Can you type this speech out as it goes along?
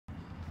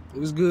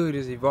What's good?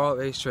 Is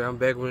Evolve H-Tray. I'm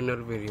back with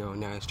another video.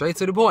 Now, straight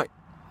to the point.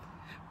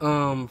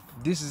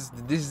 This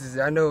is.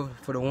 I know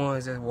for the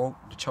ones that woke,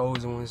 the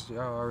chosen ones,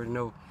 y'all already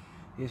know.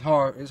 It's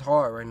hard. It's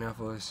hard right now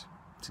for us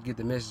to get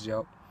the message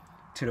out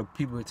to the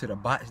people, to the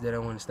bots that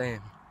don't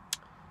understand.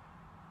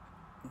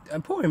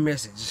 Important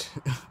message.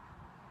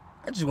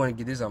 I just want to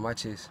get this on my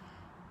chest.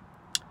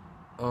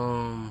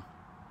 For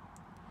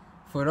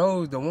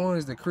those,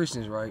 the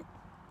Christians, right?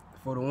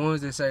 For the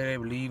ones that say they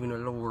believe in the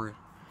Lord,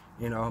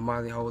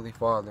 Almighty Holy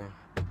Father.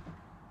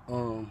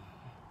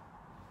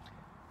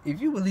 If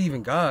you believe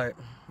in God,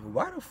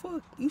 why the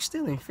fuck you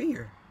still in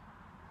fear?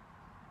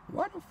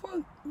 Why the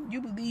fuck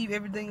you believe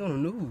everything on the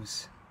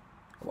news?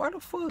 Why the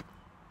fuck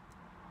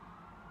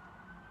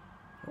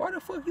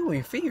you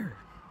in fear?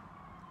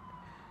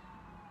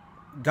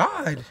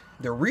 God,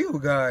 the real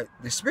God,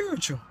 the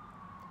spiritual,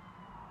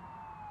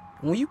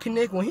 when you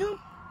connect with Him,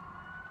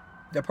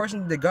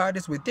 the God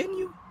that's within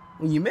you,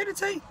 when you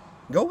meditate,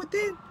 go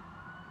within,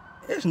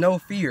 there's no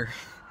fear.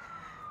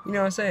 You know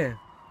what I'm saying?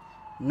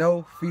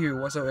 No fear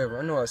whatsoever.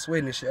 I know I was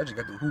sweating this shit. I just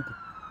got the hooping.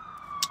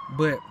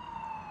 But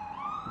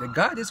the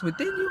God that's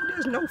within you,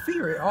 there's no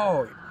fear at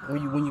all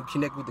when you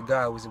connect with the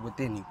God who's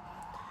within you.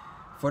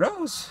 For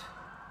those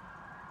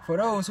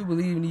who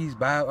believe in these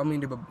Bible,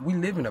 we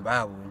live in the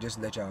Bible, and just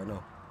to let y'all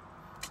know.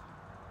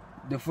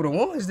 For the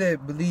ones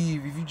that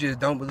believe, if you just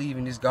don't believe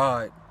in this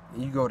God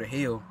and you go to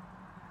hell,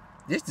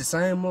 this the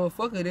same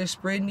motherfucker that's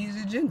spreading these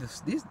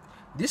agendas.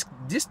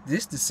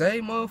 This the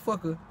same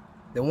motherfucker,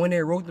 the one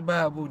that wrote the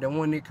Bible, the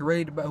one that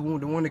created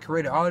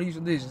all these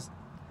religions,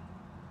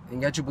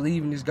 and got you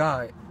believe in this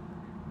God.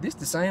 This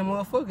the same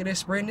motherfucker that's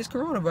spreading this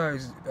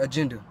coronavirus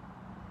agenda.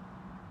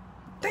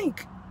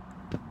 Think.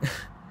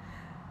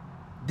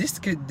 This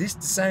the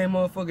same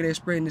motherfucker that's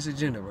spreading this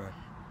agenda, bro.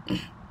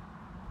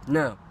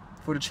 Now,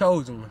 for the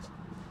chosen ones,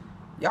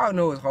 y'all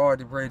know it's hard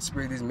to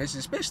spread this message,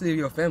 especially if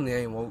your family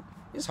ain't woke.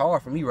 It's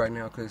hard for me right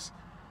now because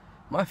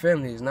my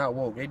family is not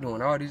woke. They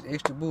doing all this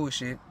extra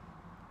bullshit,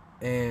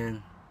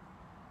 and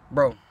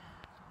bro,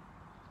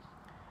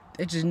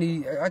 they just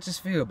need. I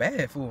just feel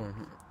bad for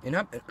them, and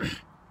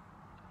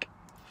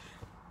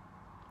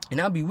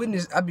I be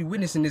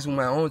witnessing this with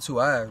my own two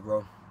eyes,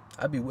 bro.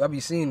 I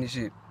be seeing this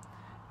shit.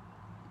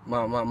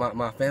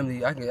 My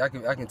family, I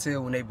can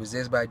tell when they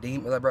possessed by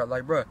demons.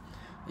 Like bro,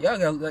 y'all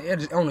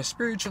got on a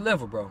spiritual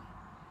level, bro.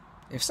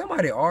 If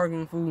somebody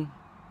arguing, fool,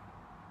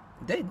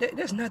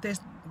 that's not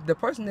the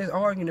person that's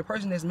arguing, the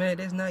person that's mad.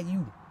 That's not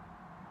you.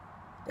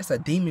 That's a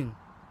demon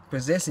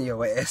possessing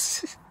your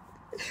ass.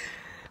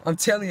 I'm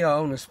telling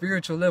y'all on a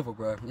spiritual level,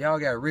 bro. Y'all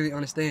gotta really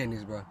understand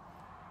this, bro.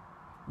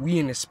 We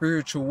in a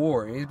spiritual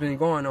war. It's been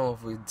going on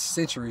for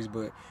centuries,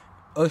 but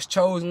us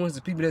chosen ones,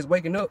 the people that's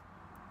waking up,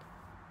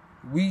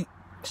 we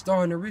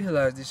starting to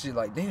realize this shit.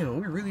 Like, damn,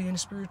 we're really in a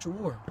spiritual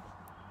war.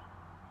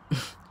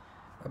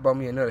 I bought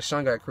me another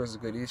Shanghai crystal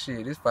because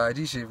this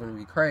 5G shit gonna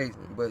be crazy.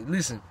 But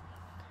listen,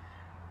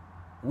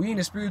 we in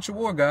a spiritual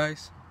war,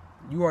 guys.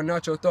 You are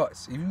not your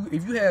thoughts.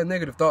 If you have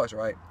negative thoughts,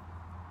 right?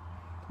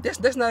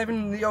 That's not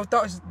even your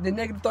thoughts. The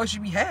negative thoughts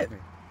you be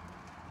having.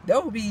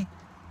 That would be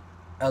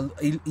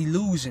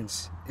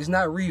illusions. It's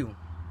not real.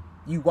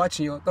 You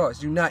watching your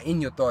thoughts. You're not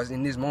in your thoughts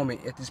in this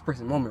moment, at this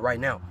present moment, right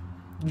now.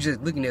 You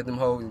just looking at them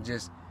hoes and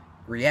just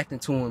reacting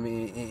to them,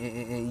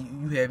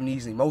 and you having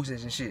these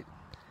emotions and shit.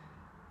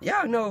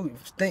 Y'all know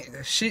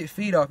shit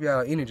feed off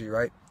y'all energy,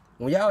 right?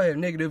 When y'all have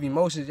negative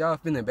emotions, y'all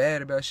feeling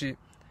bad about shit,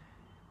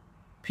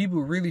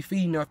 people really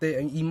feeding off their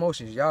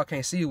emotions. Y'all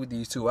can't see it with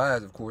these two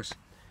eyes, of course.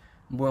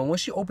 But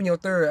once you open your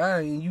third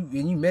eye and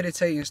you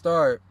meditate and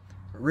start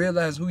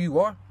realizing who you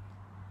are,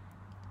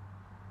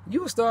 you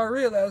will start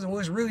realizing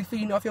what's really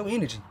feeding off your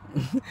energy.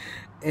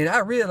 And I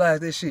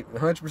realized that shit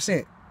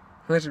 100%.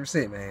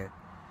 100%, man.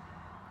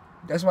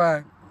 That's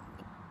why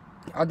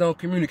I don't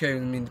communicate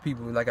with many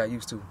people like I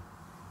used to.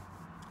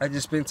 I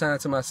just spend time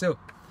to myself.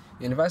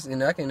 And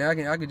I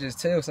can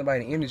just tell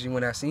somebody energy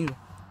when I see them.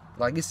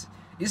 Like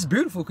it's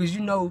beautiful because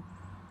you know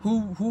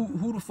who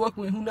to fuck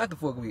with and who not to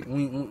fuck with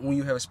when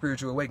you have a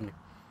spiritual awakening.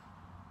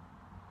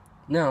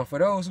 Now, for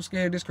those who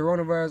scared of this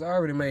coronavirus, I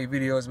already made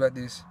videos about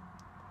this.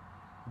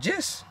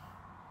 Just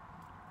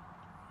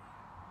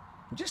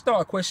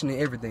start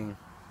questioning everything.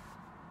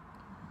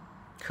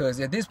 Cause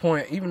at this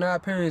point, even our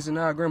parents and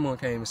our grandma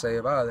came and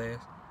saved our ass.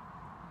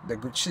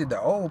 The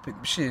old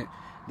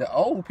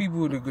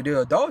people,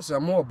 the adults are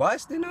more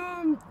bots than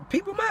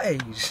people my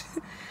age.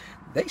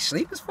 They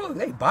sleep as fuck.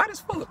 They bot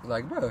as fuck.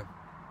 Like, bro,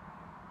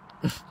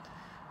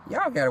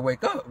 y'all gotta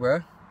wake up,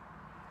 bro.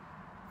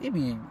 It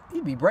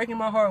be breaking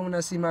my heart when I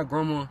see my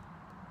grandma.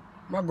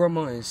 My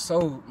grandma is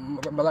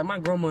my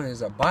grandma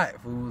is a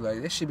bot, fool.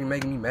 Like, that shit be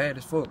making me mad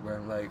as fuck, bro.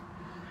 Like,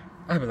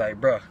 I be like,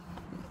 bro.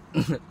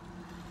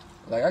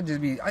 Like, I just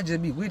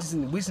be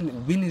witnessing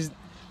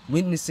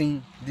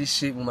this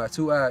shit with my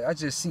two eyes. I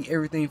just see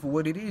everything for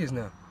what it is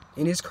now,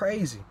 and it's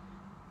crazy.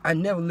 I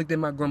never looked at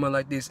my grandma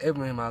like this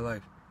ever in my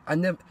life.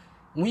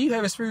 When you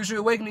have a spiritual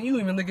awakening, you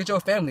even look at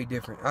your family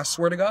different. I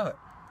swear to God,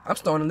 I'm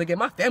starting to look at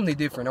my family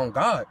different on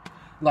God.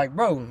 Like,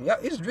 bro,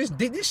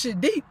 this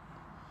shit deep.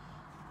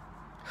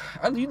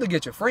 You look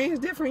at your friends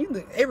different. You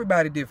look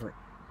everybody different.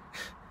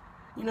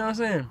 You know what I'm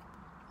saying?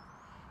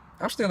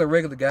 I'm still a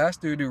regular guy. I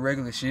still do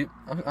regular shit.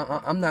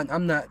 I'm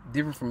not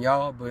different from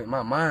y'all, but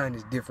my mind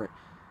is different.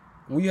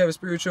 When you have a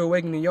spiritual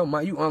awakening in your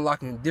mind, you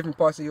unlocking different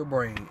parts of your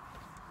brain.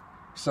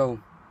 So,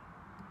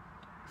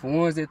 for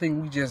ones that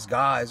think we just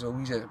gods or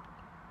we just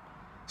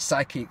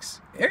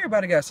psychics,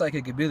 everybody got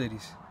psychic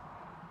abilities.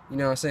 You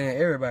know what I'm saying?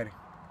 Everybody.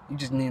 You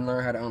just need to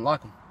learn how to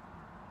unlock them.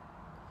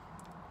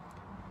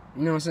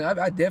 You know what I'm saying?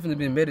 I definitely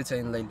been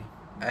meditating lately.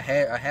 I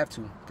have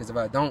to, because if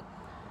I don't,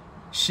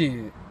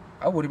 shit,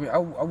 I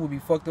would be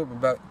fucked up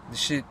about the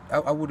shit.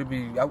 I would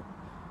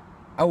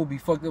be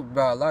fucked up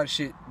about a lot of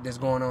shit that's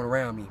going on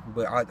around me.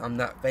 But I'm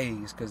not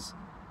phased, because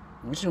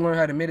once you learn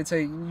how to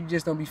meditate, you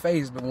just don't be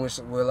phased with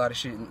a lot of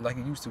shit like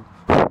you used to.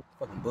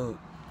 Fucking bug.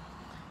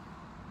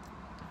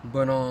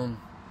 But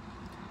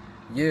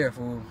yeah,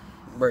 fool,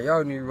 bro,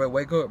 y'all need to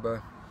wake up,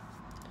 bro.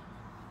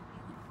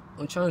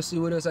 I'm trying to see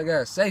what else I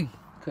gotta say,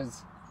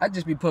 cause I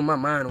just be putting my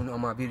mind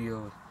on my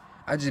videos.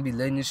 I just be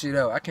letting this shit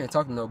out. I can't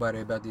talk to nobody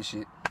about this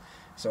shit.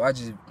 So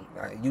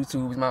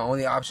YouTube is my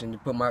only option to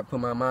put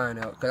my mind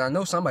out. Because I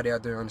know somebody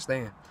out there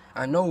understand.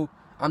 I know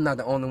I'm not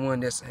the only one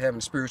that's having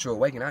a spiritual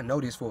awakening. I know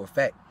this for a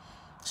fact.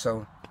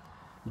 So,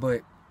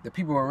 but the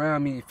people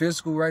around me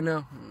physical right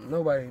now,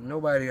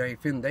 nobody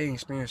ain't feeling, they ain't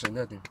experiencing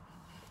nothing.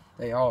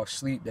 They all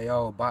sleep, they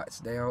all bots.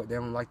 They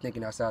don't like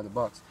thinking outside the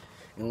box.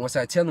 And once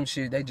I tell them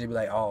shit, they just be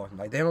like, oh,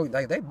 like they don't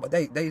like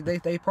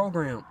they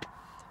programmed.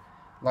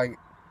 Like,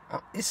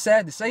 it's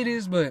sad to say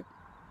this, but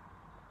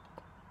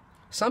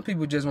some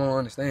people just won't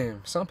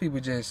understand. Some people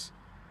just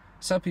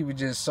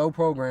so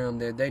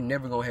programmed that they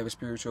never gonna have a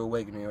spiritual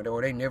awakening,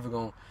 or they never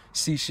gonna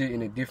see shit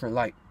in a different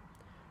light.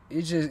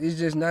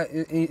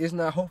 It's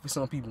not hope for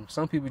some people.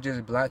 Some people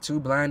just too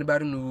blind about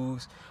the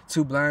news,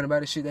 too blind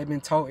about the shit they've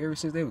been taught ever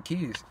since they were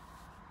kids.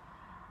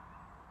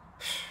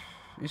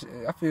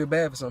 I feel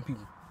bad for some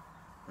people.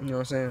 You know what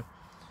I'm saying?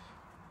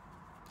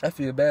 I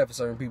feel bad for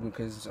certain people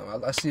because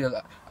I see a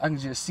lot. I can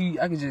just see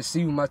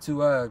with my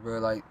two eyes, bro.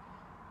 Like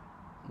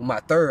with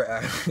my third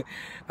eye,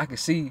 I can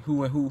see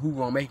who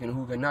gonna make it and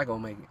who not gonna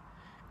make it.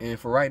 And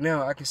for right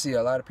now, I can see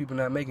a lot of people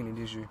not making it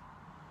this year,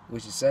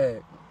 which is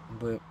sad.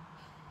 But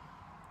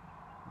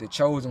the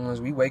chosen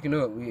ones, we waking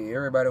up.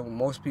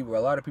 Most people, a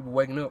lot of people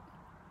waking up.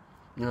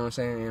 You know what I'm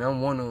saying? And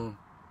I'm one of them.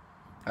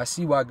 I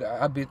see why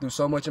I've been through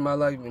so much in my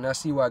life, and I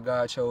see why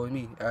God chose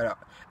me out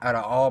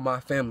of all my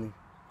family.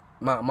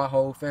 My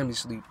whole family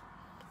sleep.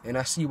 And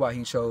I see why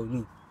he chose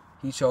me.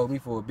 He chose me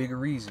for a bigger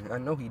reason. I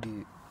know he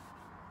did.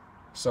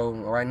 So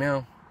right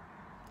now,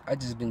 I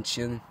just been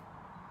chilling.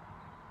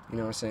 You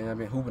know what I'm saying? I've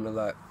been hooping a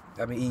lot.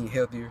 I've been eating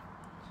healthier.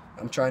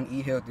 I'm trying to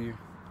eat healthier.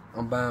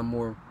 I'm buying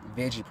more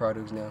veggie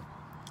products now.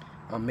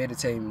 I'm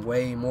meditating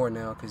way more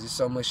now because there's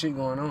so much shit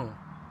going on.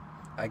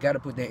 I gotta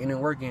put that inner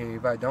work in.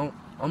 If I don't,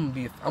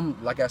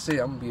 like I said,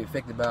 I'm gonna be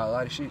affected by a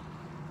lot of shit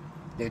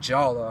that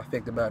y'all are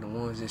affected by, the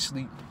ones that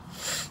sleep.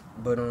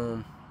 But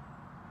y'all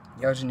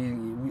just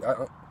need,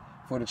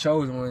 for the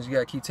chosen ones, you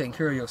gotta keep taking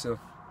care of yourself,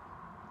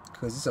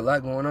 cause it's a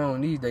lot going on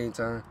in these days and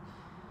time.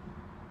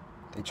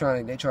 They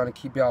trying to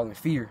keep y'all in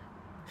fear.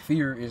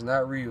 Fear is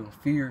not real.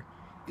 Fear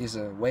is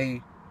a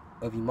way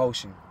of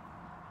emotion.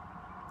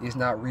 It's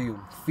not real.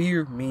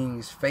 Fear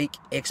means fake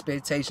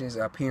expectations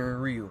appearing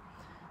real.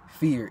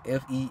 Fear,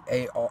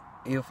 F-E-A-R.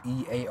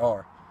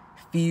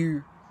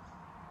 Fear,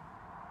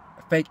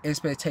 fake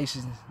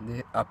expectations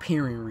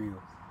appearing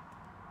real.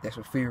 That's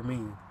what fear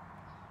means.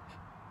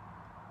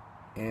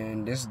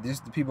 And this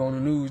the people on the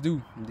news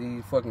do.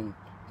 These fucking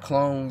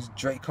clones,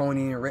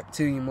 draconian,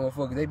 reptilian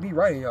motherfuckers, they be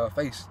right in y'all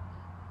face.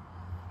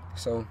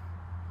 So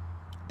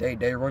they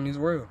run this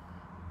world.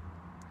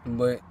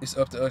 But it's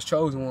up to us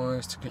chosen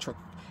ones to control,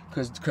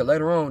 cause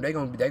later on they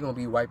gonna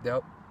be wiped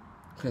out.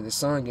 Cause the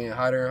sun getting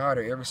hotter and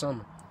hotter every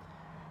summer.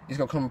 It's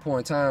gonna come a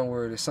point in time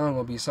where the sun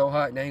gonna be so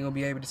hot they ain't gonna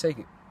be able to take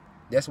it.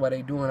 That's why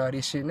they doing all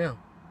this shit now.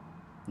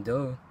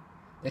 Duh.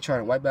 They trying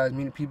to wipe out as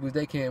many people as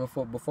they can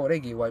before they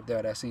get wiped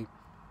out, I see.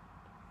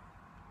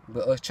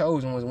 But us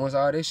chosen ones,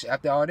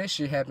 after all this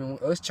shit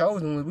happened, us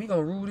chosen ones, we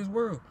gonna rule this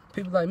world.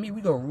 People like me,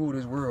 we gonna rule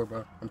this world,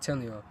 bro. I'm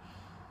telling y'all.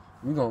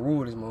 We gonna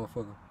rule this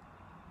motherfucker.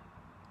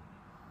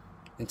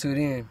 Until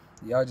then,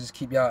 y'all just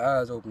keep y'all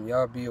eyes open.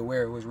 Y'all be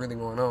aware of what's really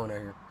going on out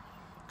here.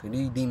 Cause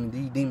these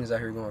demons out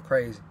here going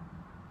crazy.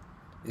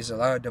 There's a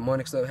lot of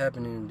demonic stuff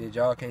happening that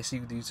y'all can't see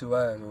with these two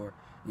eyes, or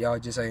y'all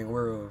just ain't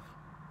aware of.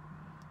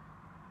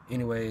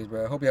 Anyways,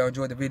 bro, I hope y'all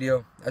enjoyed the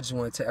video. I just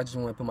want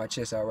to put my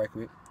chest out right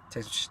quick.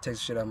 Take some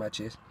shit out of my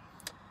chest.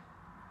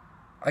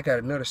 I got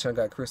another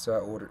Shungite crystal I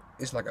ordered.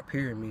 It's like a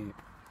pyramid.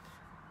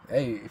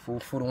 Hey, for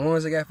the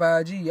ones that got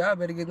 5G, y'all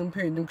better get them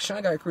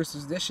Shungite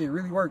crystals. That shit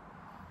really work.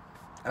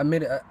 I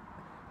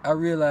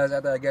realized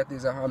after I got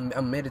this,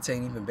 I'm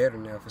meditating even better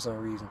now for some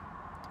reason.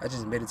 I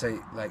just meditate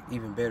like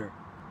even better.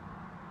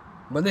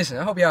 But listen,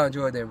 I hope y'all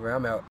enjoyed that, bro. I'm out.